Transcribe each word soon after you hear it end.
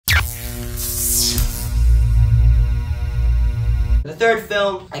third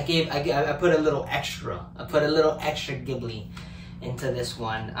film, I put a little extra. I put a little extra Ghibli into this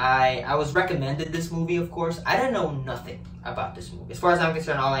one. I was recommended this movie, of course. I didn't know nothing about this movie. As far as I'm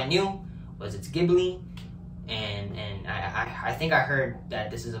concerned, all I knew was it's Ghibli, and I think I heard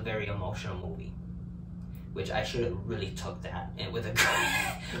that this is a very emotional movie, which I should have really took that. And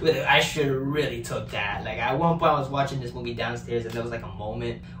I should have really took that. Like, at one point I was watching this movie downstairs, and there was like a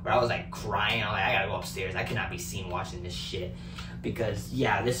moment where I was like crying. I'm like, I gotta go upstairs. I cannot be seen watching this shit. Because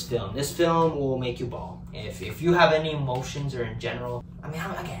yeah, this film will make you bawl. If you have any emotions, or in general, I mean,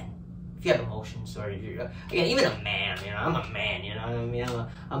 again, if you have emotions, or you're, again, even a man, you know, I'm a man, you know what I mean?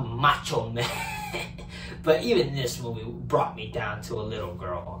 I'm a macho man. But even this movie brought me down to a little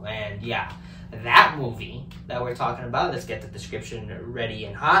girl. And yeah, that movie that we're talking about, let's get the description ready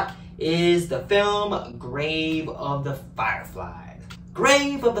and hot, is the film Grave of the Fireflies.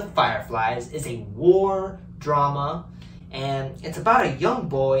 Grave of the Fireflies is a war drama, and it's about a young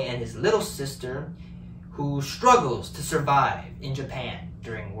boy and his little sister who struggles to survive in Japan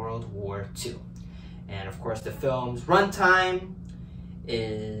during World War II. And of course, the film's runtime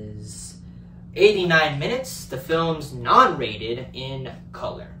is 89 minutes. The film's non-rated in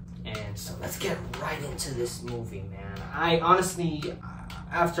color. And so let's get right into this movie, man. I honestly,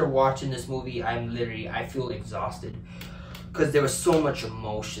 after watching this movie, I feel exhausted because there was so much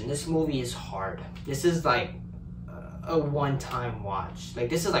emotion. This movie is hard. This is like a one-time watch. Like,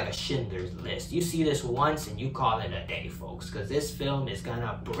 this is like a Schindler's List. You see this once and you call it a day, folks, because this film is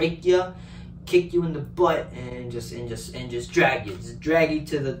gonna break you, kick you in the butt, and just drag you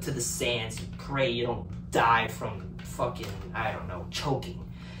to the sands and pray you don't die from fucking, I don't know, choking.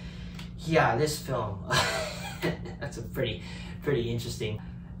 Yeah, this film, that's a pretty interesting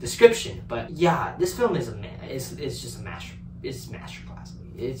description. But yeah, this film is it's just a master. It's masterclass.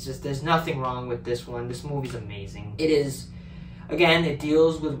 It's just, there's nothing wrong with this one. This movie's amazing. It is, again, it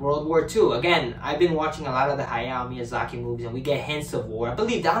deals with World War II. Again, I've been watching a lot of the Hayao Miyazaki movies, and we get hints of war. I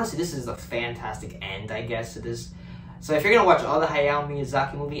believe, honestly, this is a fantastic end, I guess, to this. So if you're gonna watch all the Hayao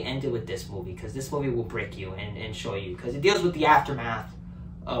Miyazaki movie, end it with this movie, because this movie will break you and show you, because it deals with the aftermath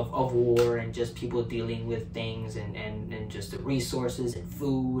of war, and just people dealing with things, and just the resources and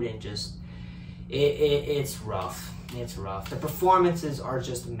food, and just it's rough. It's rough. The performances are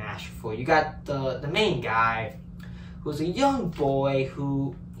just masterful. You got the main guy, who's a young boy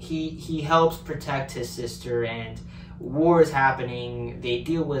who he helps protect his sister, and war is happening. They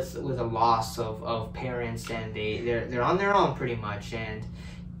deal with a loss of parents, and they're on their own pretty much, and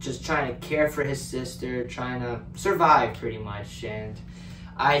just trying to care for his sister, trying to survive pretty much. And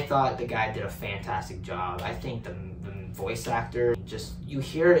I thought the guy did a fantastic job. I think the voice actor, just, you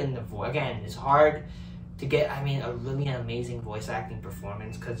hear it in the voice. Again, it's hard to get, I mean, a really amazing voice acting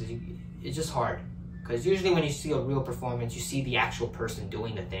performance, because it's just hard. Because usually when you see a real performance, you see the actual person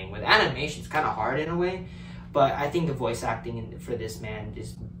doing the thing. With animation, it's kind of hard in a way. But I think the voice acting for this man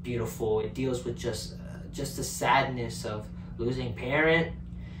is beautiful. It deals with just the sadness of losing parent,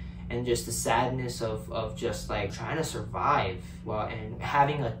 and just the sadness of just like trying to survive, and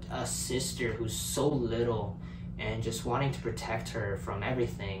having a sister who's so little, and just wanting to protect her from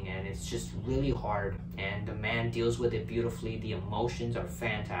everything. And it's just really hard, and the man deals with it beautifully. The emotions are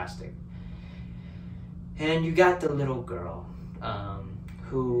fantastic. And you got the little girl,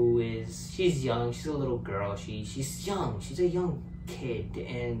 she's young, she's a little girl, she's young, she's a young kid,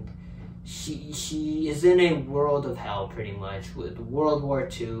 and she is in a world of hell pretty much. With World War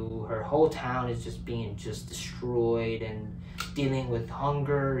II, her whole town is just being destroyed, and dealing with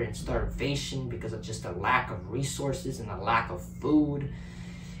hunger and starvation because of just a lack of resources and a lack of food,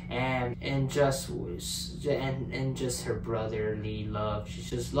 and just her brotherly love. She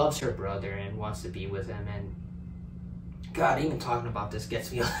just loves her brother and wants to be with him. And God, even talking about this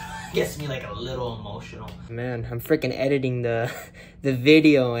gets me like a little emotional. Man, I'm freaking editing the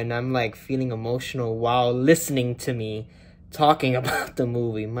video, and I'm like feeling emotional while listening to me talking about the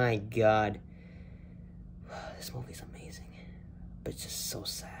movie. My God, this movie's amazing, but it's just so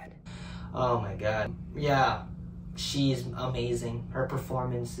sad. Oh my God. Yeah, she's amazing. Her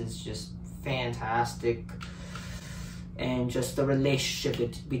performance is just fantastic. And just the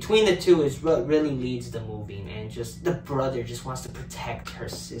relationship between the two is what really leads the movie. And just the brother just wants to protect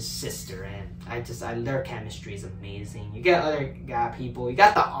his sister. And their chemistry is amazing. You got other people. You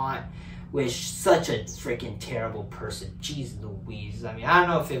got the aunt, which such a freaking terrible person. Jeez Louise. I mean, I don't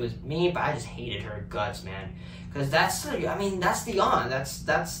know if it was me, but I just hated her guts, man. Because that's the aunt.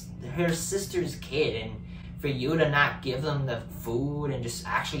 That's her sister's kid. And for you to not give them the food, and just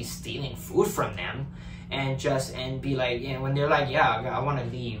actually stealing food from them, and be like, you know, when they're like, yeah, I want to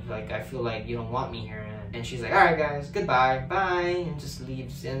leave, like, I feel like you don't want me here, and she's like, all right guys, goodbye, bye, and just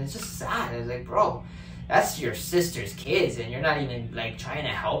leaves. And it's just sad. It's like, bro, that's your sister's kids, and you're not even like trying to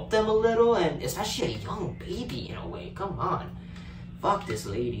help them a little, and especially a young baby in a way. Come on, fuck this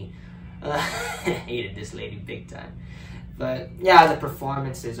lady. I hated this lady big time. But yeah, the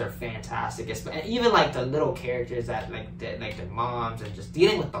performances are fantastic. And even like the little characters that like the moms, and just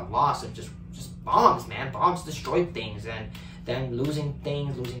dealing with the loss of just bombs, man. Bombs destroy things, and them losing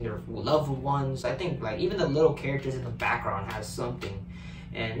things, losing their loved ones. I think like even the little characters in the background has something.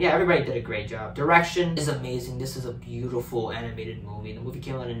 And yeah, everybody did a great job. Direction is amazing. This is a beautiful animated movie. The movie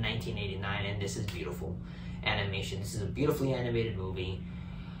came out in 1989, and this is beautiful animation. This is a beautifully animated movie.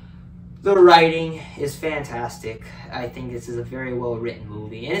 The writing is fantastic. I think this is a very well written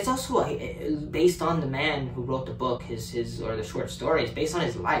movie, and it's also based on the man who wrote the book, or the short story. It's based on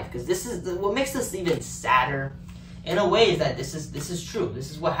his life, because this is what makes this even sadder, in a way, is that this is true. This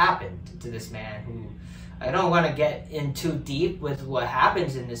is what happened to this man. Who I don't want to get in too deep with what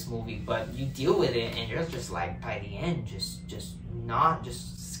happens in this movie, but you deal with it, and you're just like, by the end, just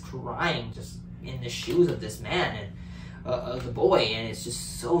crying, just in the shoes of this man and the boy, and it's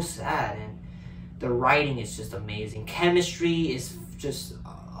just so sad. And the writing is just amazing. Chemistry is just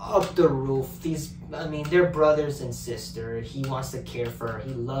up the roof. They're brothers and sister. He wants to care for her.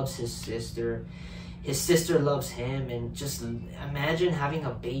 He loves his sister. His sister loves him, and just imagine having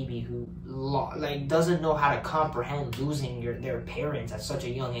a baby who like doesn't know how to comprehend losing their parents at such a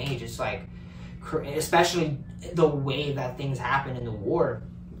young age. It's like, especially the way that things happen in the war,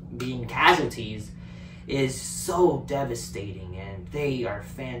 being casualties, is so devastating, and they are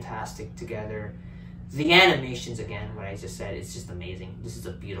fantastic together. The animations, again, what I just said, it's just amazing. This is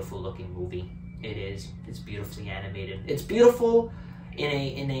a beautiful looking movie. It is. It's beautifully animated. It's beautiful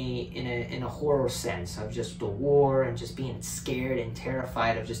in a horror sense of just the war, and just being scared and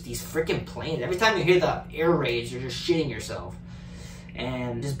terrified of just these freaking planes. Every time you hear the air raids, you're just shitting yourself.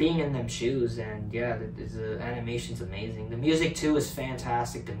 And just being in them shoes, and yeah, the animation's amazing. The music too is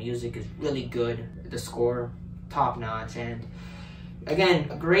fantastic. The music is really good. The score, top notch. And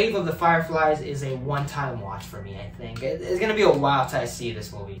again, Grave of the Fireflies is a one-time watch for me. I think it's gonna be a while till I see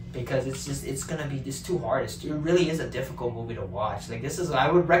this movie, because it's too hard. It really is a difficult movie to watch. Like,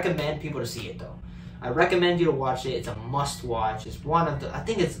 I would recommend people to see it though. I recommend you to watch it. It's a must-watch. It's I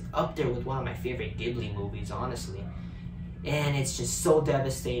think it's up there with one of my favorite Ghibli movies, honestly. And it's just so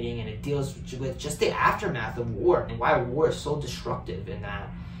devastating, and it deals with just the aftermath of war, and why war is so destructive in that.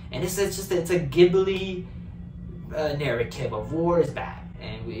 And it's a Ghibli narrative of war is bad,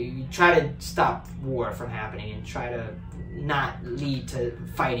 and we try to stop war from happening, and try to not lead to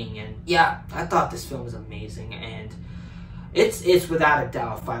fighting. And yeah, I thought this film was amazing, and it's without a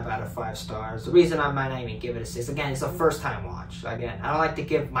doubt 5 out of 5 stars. The reason I might not even give it a 6, again, it's a first time watch. Again, I don't like to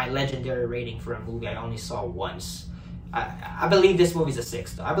give my legendary rating for a movie I only saw once. I believe this movie's a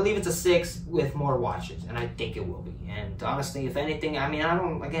 6 though. I believe it's a 6 with more watches, and I think it will be. And honestly, if anything, I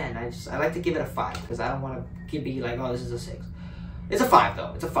like to give it a 5, because I don't want to be like, oh, this is a 6. It's a 5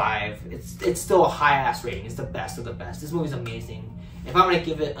 though. It's a 5. It's still a high ass rating. It's the best of the best. This movie's amazing. If I'm gonna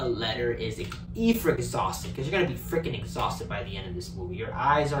give it a letter, is E for exhausted, because you're gonna be freaking exhausted by the end of this movie. Your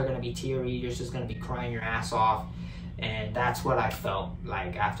eyes are gonna be teary. You're just gonna be crying your ass off. And that's what I felt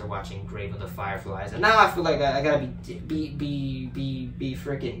like after watching Grave of the Fireflies. And now I feel like I gotta be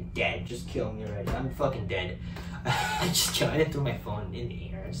freaking dead. Just kill me already. I'm fucking dead. I didn't throw my phone in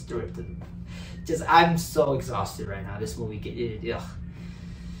the air. I just threw it to I'm so exhausted right now. This movie, ugh.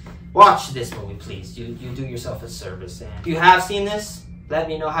 Watch this movie, please. You do yourself a service. And if you have seen this, let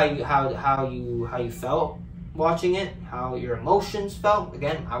me know how you felt watching it, how your emotions felt.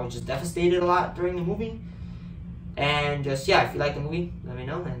 Again, I was just devastated a lot during the movie. And just, yeah, if you like the movie, let me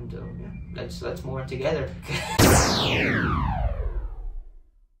know, and yeah, let's more together.